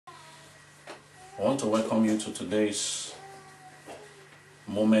I want to welcome you to today's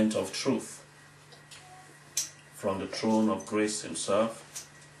moment of truth from the throne of grace himself.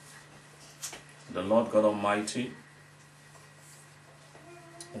 The Lord God Almighty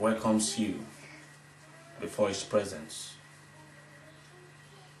welcomes you before his presence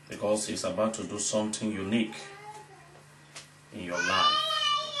because he's about to do something unique in your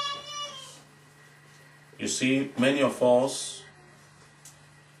life. You see, many of us,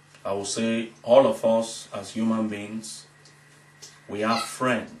 I will say all of us as human beings, we have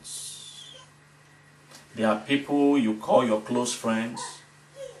friends. There are people you call your close friends.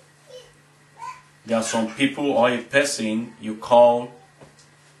 There are some people or a person you call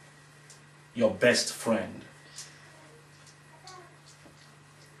your best friend.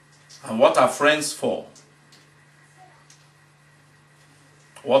 And what are friends for?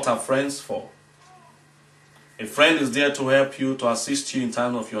 What are friends for? A friend is there to help you, to assist you in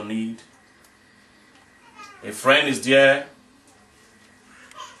times of your need. A friend is there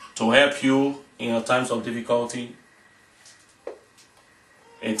to help you in your times of difficulty.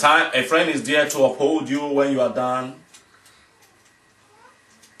 A friend is there to uphold you when you are down.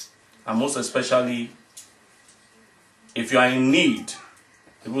 And most especially, if you are in need.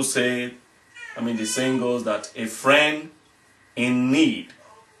 People say, the saying goes that a friend in need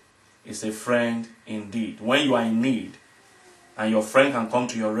is a friend indeed. When you are in need and your friend can come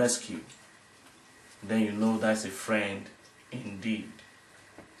to your rescue, then you know that's a friend indeed.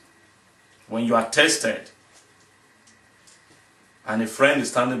 When you are tested and a friend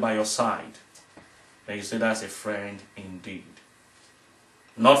is standing by your side, then you say that's a friend indeed.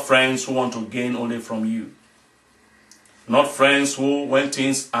 Not friends who want to gain only from you. Not friends who, when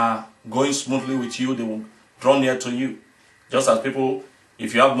things are going smoothly with you, they will draw near to you. Just as people,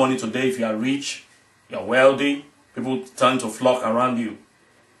 if you have money today, if you are rich, you are wealthy, people tend to flock around you.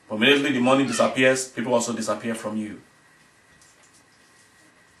 But immediately the money disappears, people also disappear from you.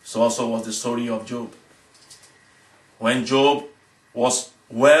 So also was the story of Job. When Job was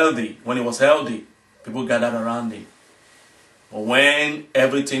wealthy, when he was healthy, people gathered around him. But when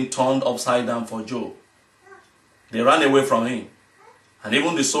everything turned upside down for Job, they ran away from him. And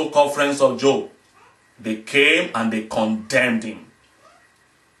even the so-called friends of Job, they came and they condemned him.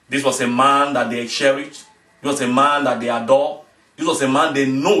 This was a man that they cherished. This was a man that they adore. This was a man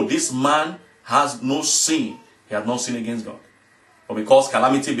they know this man has no sin. He had no sin against God. But because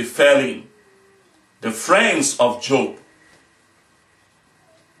calamity befell him, the friends of Job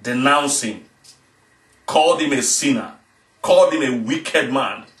denounced him, called him a sinner, called him a wicked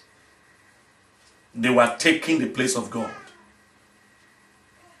man. They were taking the place of God.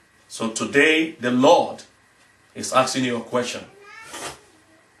 So today, the Lord is asking you a question.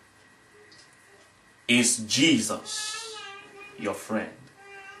 Is Jesus your friend?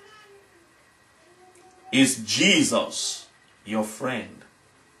 Is Jesus your friend?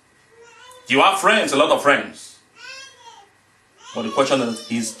 Do you have friends? A lot of friends. But the question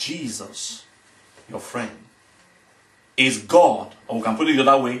is Jesus your friend? Is God, or we can put it the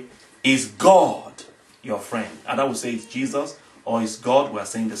other way, is God your friend? And I would say it's Jesus or is God. We are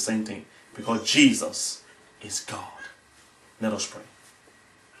saying the same thing because Jesus is God. Let us pray.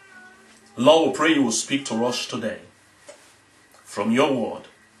 Lord, we pray you will speak to us today from your word.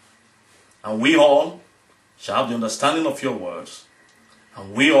 And we all shall have the understanding of your words.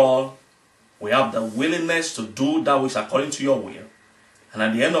 And we have the willingness to do that which is according to your will. And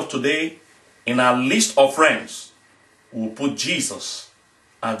at the end of today, in our list of friends, we will put Jesus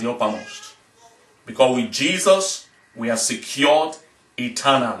as the uppermost. Because with Jesus, we are secured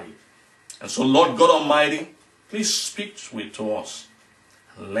eternally. And so, Lord God Almighty, please speak to us.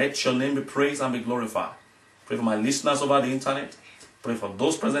 Let your name be praised and be glorified. Pray for my listeners over the internet. Pray for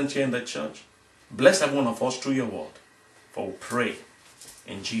those present here in the church. Bless every one of us through your word. For we pray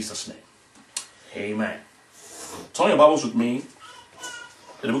in Jesus' name. Amen. Turn your Bibles with me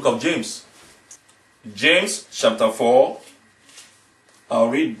to the book of James. James chapter 4. I'll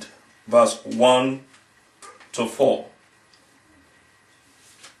read verse 1 to 4.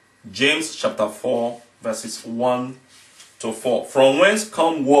 James chapter 4 verses 1 to 4. From whence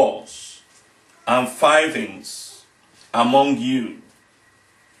come wars and fightings among you?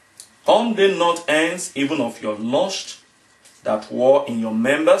 Come they not hence even of your lust that war in your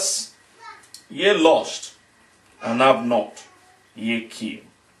members? Ye lust and have not, ye kill.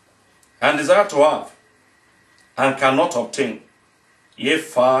 And desire to have and cannot obtain. Ye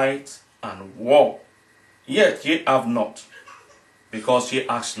fight and war, yet ye have not, because ye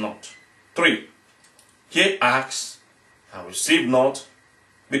ask not. 3. Ye ask and receive not,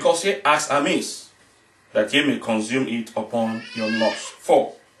 because ye ask amiss, that ye may consume it upon your lust.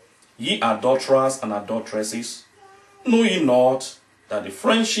 4. Ye adulterers and adulteresses, know ye not that the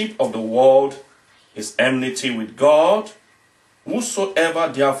friendship of the world is enmity with God? Whosoever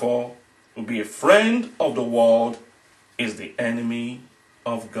therefore will be a friend of the world is the enemy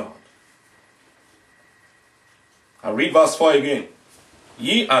of God. I read verse 4 again.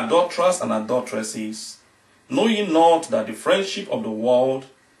 Ye adulterers and adulteresses, know ye not that the friendship of the world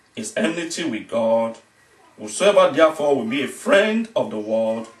is enmity with God? Whosoever therefore will be a friend of the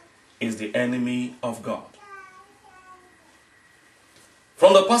world is the enemy of God.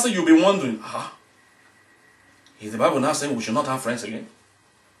 From the passage you'll be wondering, is the Bible now saying we should not have friends again?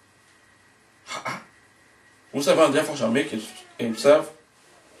 Whosoever therefore shall make himself,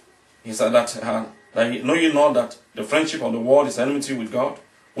 he said that know ye not that the friendship of the world is enmity with God?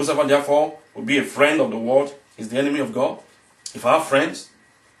 Whosoever therefore will be a friend of the world is the enemy of God. If I have friends,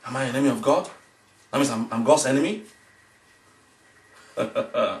 am I an enemy of God? That means I'm God's enemy?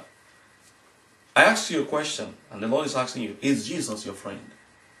 I asked you a question, and the Lord is asking you, is Jesus your friend?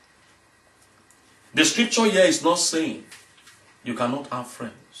 The scripture here is not saying you cannot have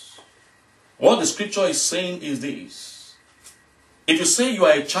friends. What the scripture is saying is this. If you say you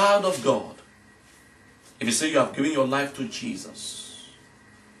are a child of God, if you say you have given your life to Jesus,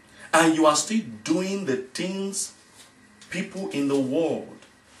 and you are still doing the things people in the world,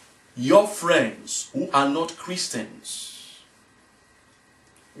 your friends who are not Christians,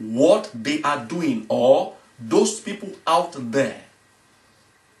 what they are doing, or those people out there,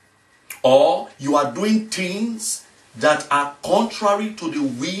 or you are doing things that are contrary to the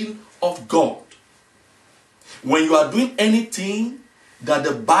will of God. When you are doing anything that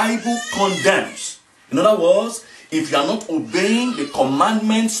the Bible condemns, in other words, if you are not obeying the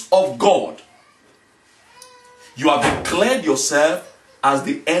commandments of God, you have declared yourself as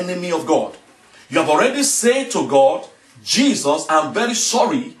the enemy of God. You have already said to God, Jesus, I'm very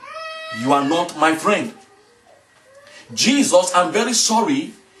sorry, you are not my friend. Jesus, I'm very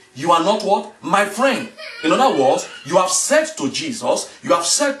sorry, you are not what? My friend. In other words, you have said to Jesus, you have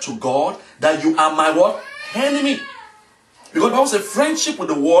said to God that you are my what? Enemy. Because the Bible says friendship with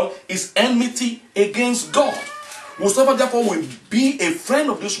the world is enmity against God. Whosoever therefore will be a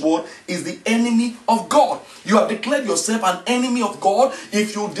friend of this world is the enemy of God. You have declared yourself an enemy of God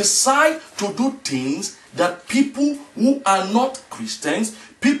if you decide to do things that people who are not Christians,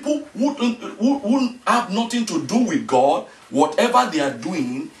 people who have nothing to do with God, whatever they are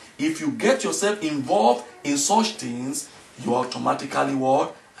doing, if you get yourself involved in such things, you are automatically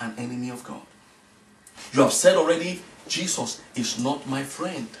what? An enemy of God. You have said already, Jesus is not my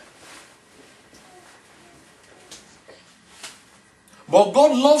friend. But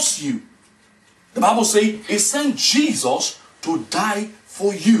God loves you. The Bible says He sent Jesus to die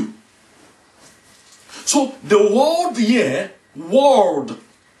for you. So the word here, world,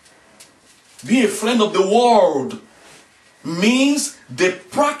 be a friend of the world, means the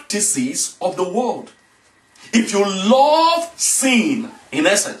practices of the world. If you love sin, in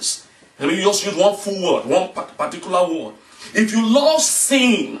essence, let me just use one full word, one particular word. If you love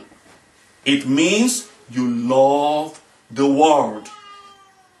sin, it means you love the world.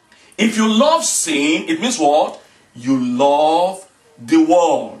 If you love sin, it means what? You love the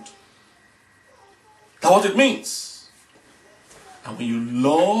world. That's what it means. And when you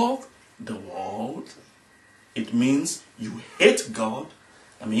love the world, it means you hate God.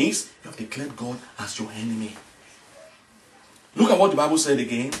 That means you have declared God as your enemy. Look at what the Bible said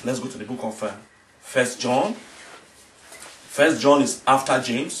again. Let's go to the book of 1 John. 1 John is after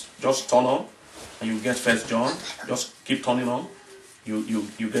James. Just turn on and you get 1 John. Just keep turning on. You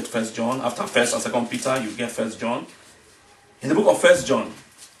get 1 John. After 1 and 2 Peter, you get 1 John. In the book of 1 John,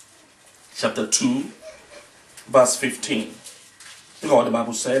 chapter 2, verse 15. Look at what the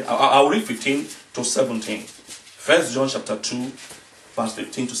Bible said. I'll read 15 to 17. 1 John chapter 2, verse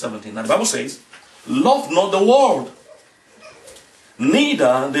 15 to 17. Now the Bible says, love not the world,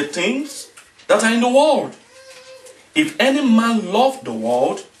 neither the things that are in the world. If any man love the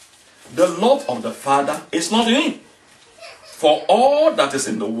world, the love of the Father is not in him. For all that is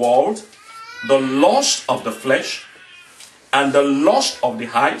in the world, the lust of the flesh, and the lust of the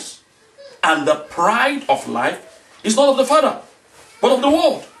eyes, and the pride of life, is not of the Father, but of the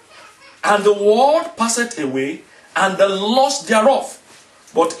world. And the world passeth away, and the lust thereof.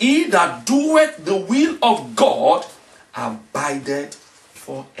 But he that doeth the will of God abideth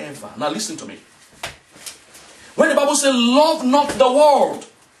forever. Now listen to me. When the Bible says, love not the world,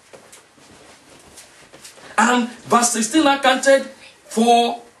 and verse 16 I counted,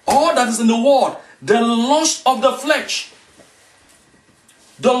 for all that is in the world, the lust of the flesh.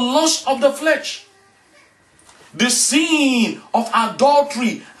 The lust of the flesh. The sin of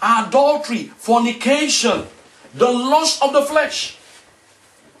adultery, fornication, the lust of the flesh.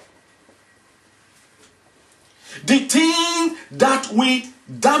 The thing that will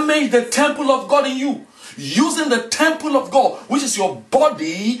damage the temple of God in you. Using the temple of God, which is your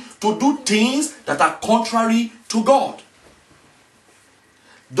body, to do things that are contrary to God.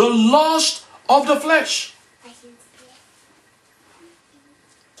 The lust of the flesh.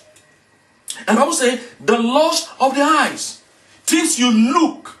 And the Bible says, the lust of the eyes. Things you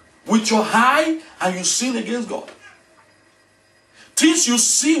look with your eye and you sin against God. Things you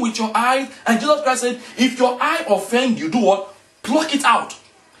see with your eyes, and Jesus Christ said, if your eye offend you, do what? Pluck it out.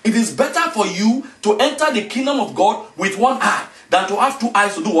 It is better for you to enter the kingdom of God with one eye than to have two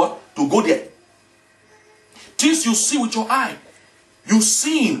eyes to do what? To go there. Things you see with your eye. You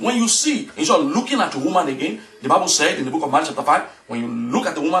sin when you see. Instead of looking at a woman again, the Bible said in the book of Matthew chapter 5, when you look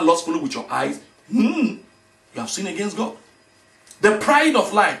at the woman lustfully with your eyes, you have sinned against God. The pride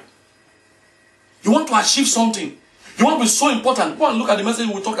of life. You want to achieve something. You want to be so important. Go and look at the message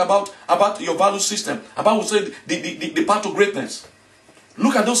we talk about your value system. About we say the path to greatness.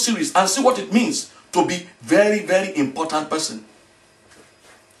 Look at those series and see what it means to be very, very important person.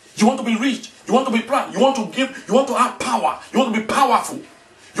 You want to be rich. You want to be proud. You want to give. You want to have power. You want to be powerful.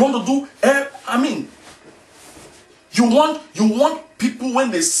 You want to do. You want people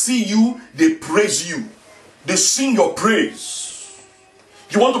when they see you, they praise you. They sing your praise.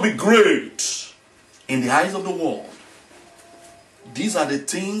 You want to be great in the eyes of the world. These are the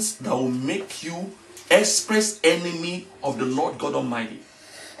things that will make you express enemy of the Lord God Almighty.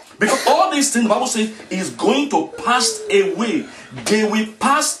 Because all these things, the Bible says, is going to pass away. They will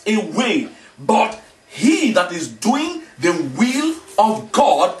pass away. But he that is doing the will of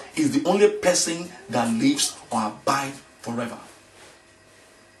God is the only person that lives or abides forever.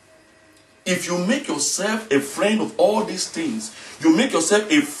 If you make yourself a friend of all these things, you make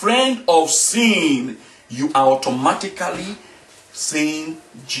yourself a friend of sin, you are automatically saying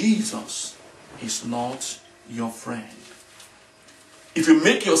Jesus is not your friend. If you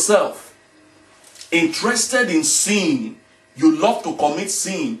make yourself interested in sin, you love to commit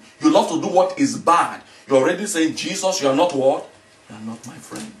sin, you love to do what is bad, you're already saying, Jesus, you are not what? You are not my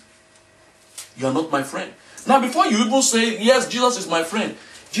friend. You are not my friend. Now, before you even say, yes, Jesus is my friend,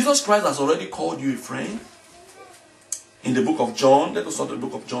 Jesus Christ has already called you a friend. In the book of John, let us start the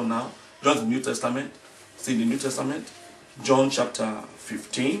book of John now. John's the New Testament. See the New Testament. John chapter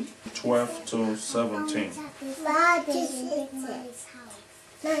 15, 12 to 17.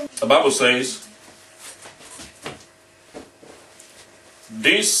 The Bible says,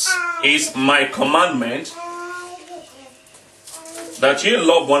 this is my commandment, that ye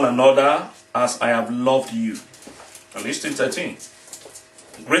love one another as I have loved you. And listen, 13.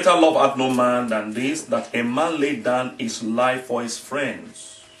 Greater love hath no man than this, that a man lay down his life for his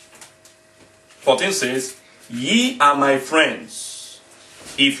friends. 14 says, ye are my friends,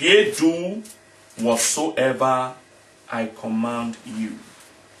 if ye do whatsoever I command you.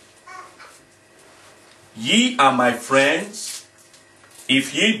 Ye are my friends,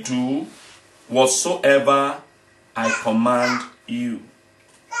 if ye do whatsoever I command you.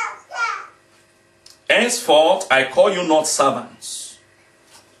 Henceforth I call you not servants,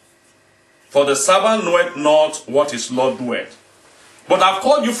 for the servant knoweth not what his Lord doeth. But I have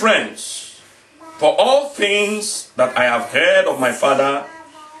called you friends, for all things that I have heard of my Father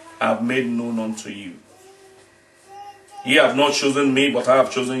I have made known unto you. Ye have not chosen me, but I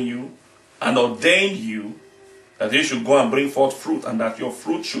have chosen you, and ordained you, that ye should go and bring forth fruit, and that your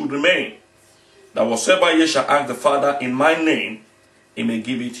fruit should remain, that whatsoever ye shall ask the Father in my name, he may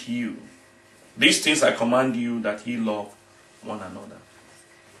give it you. These things I command you, that ye love one another.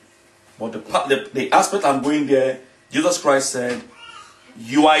 But the aspect I'm going there, Jesus Christ said,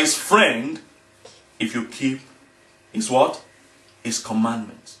 you are his friend if you keep his what? His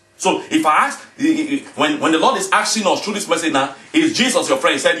commandments. So if I ask, when the Lord is asking us through this message now, is Jesus your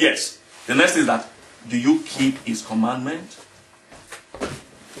friend? He said yes. The next is that, do you keep his commandment?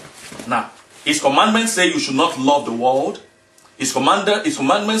 Now, his commandments say you should not love the world. His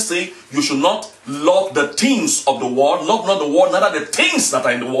commandments say you should not love the things of the world. Love not the world, neither the things that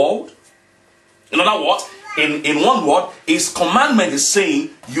are in the world. In other words, in one word, his commandment is saying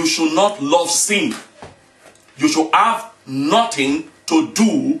you should not love sin. You should have nothing to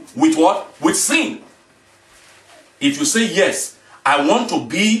do with what? With sin. If you say, yes, I want to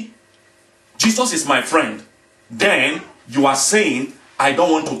be, Jesus is my friend, then you are saying, I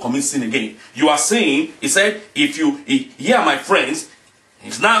don't want to commit sin again. You are saying, he said, if ye are my friends,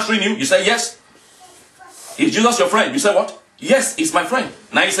 he's now answering you, you say, yes. Is Jesus your friend? You say what? Yes, he's my friend.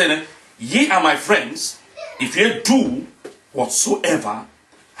 Now he's saying, ye are my friends, If ye do whatsoever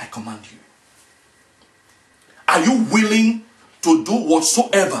I command you. Are you willing to do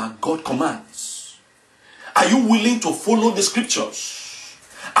whatsoever God commands? Are you willing to follow the scriptures?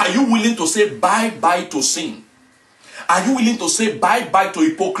 Are you willing to say bye-bye to sin? Are you willing to say bye-bye to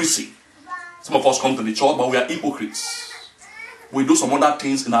hypocrisy? Some of us come to the church, but we are hypocrites. We do some other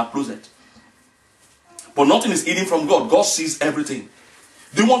things in our closet. But nothing is hidden from God. God sees everything.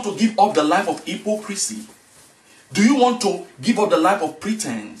 Do you want to give up the life of hypocrisy? Do you want to give up the life of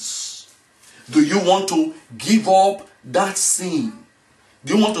pretense? Do you want to give up that sin?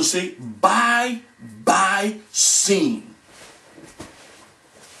 Do you want to say bye-bye sin?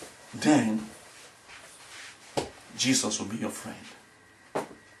 Then Jesus will be your friend.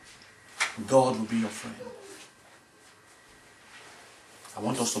 God will be your friend. I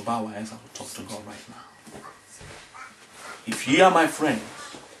want us to bow our heads and talk to God right now. If ye are my friends,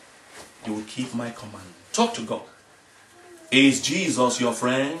 you will keep my commandment. Talk to God. Is Jesus your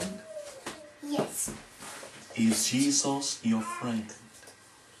friend? Yes. Is Jesus your friend?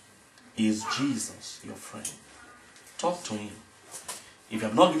 Is Jesus your friend? Talk to him. If you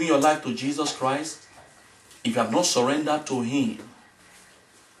have not given your life to Jesus Christ, if you have not surrendered to him,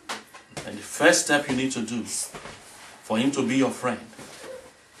 then the first step you need to do for him to be your friend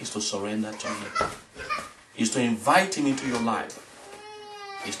is to surrender to him. Is to invite him into your life.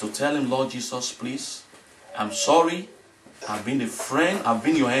 Is to tell him, Lord Jesus, please, I'm sorry. I've been a friend. I've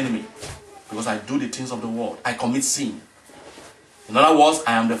been your enemy because I do the things of the world. I commit sin. In other words,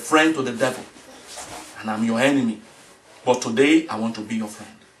 I am the friend to the devil and I'm your enemy. But today, I want to be your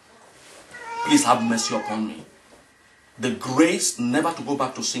friend. Please have mercy upon me. The grace never to go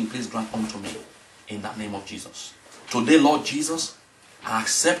back to sin, please grant unto me in the name of Jesus. Today, Lord Jesus, I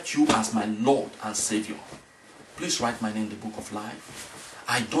accept you as my Lord and Savior. Please write my name in the book of life.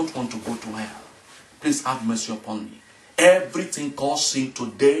 I don't want to go to hell. Please have mercy upon me. Everything called sin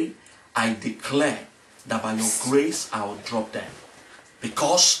today, I declare that by your grace I will drop them.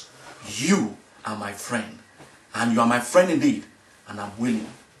 Because you are my friend. And you are my friend indeed. And I'm willing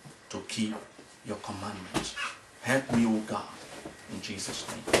to keep your commandments. Help me, O God, in Jesus'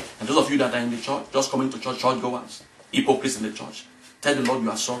 name. And those of you that are in the church, just coming to church, churchgoers, hypocrites in the church, tell the Lord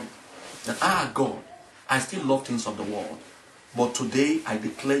you are sorry. That, God, I still love things of the world. But today I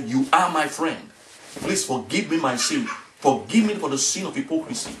declare you are my friend. Please forgive me my sin. Forgive me for the sin of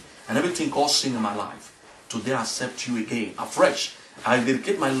hypocrisy and everything called sin in my life. Today I accept you again, afresh. I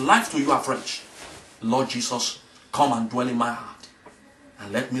dedicate my life to you afresh. Lord Jesus, come and dwell in my heart.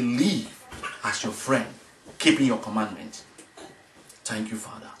 And let me live as your friend, keeping your commandments. Thank you,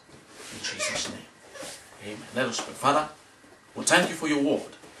 Father. In Jesus' name. Amen. Let us pray. Father, we thank you for your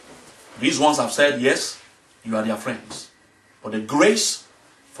word. These ones have said, yes, you are their friends. But the grace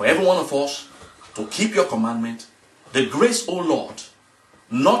for every one of us to keep your commandment, the grace, O Lord,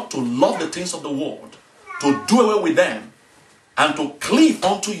 not to love the things of the world, to do away with them, and to cleave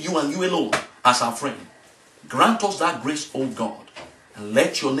unto you and you alone as our friend. Grant us that grace, O God, and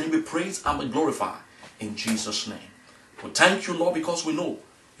let your name be praised and be glorified in Jesus' name. We thank you, Lord, because we know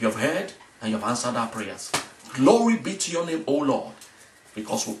you have heard and you have answered our prayers. Glory be to your name, O Lord,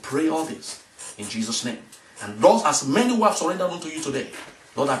 because we pray all this in Jesus' name. And those, as many who have surrendered unto you today,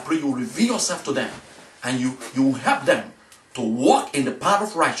 Lord, I pray you reveal yourself to them and you will help them to walk in the path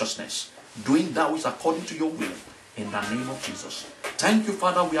of righteousness, doing that which is according to your will, in the name of Jesus. Thank you,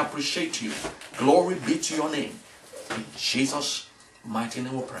 Father. We appreciate you. Glory be to your name. In Jesus' mighty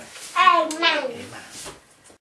name we pray. Amen. Amen.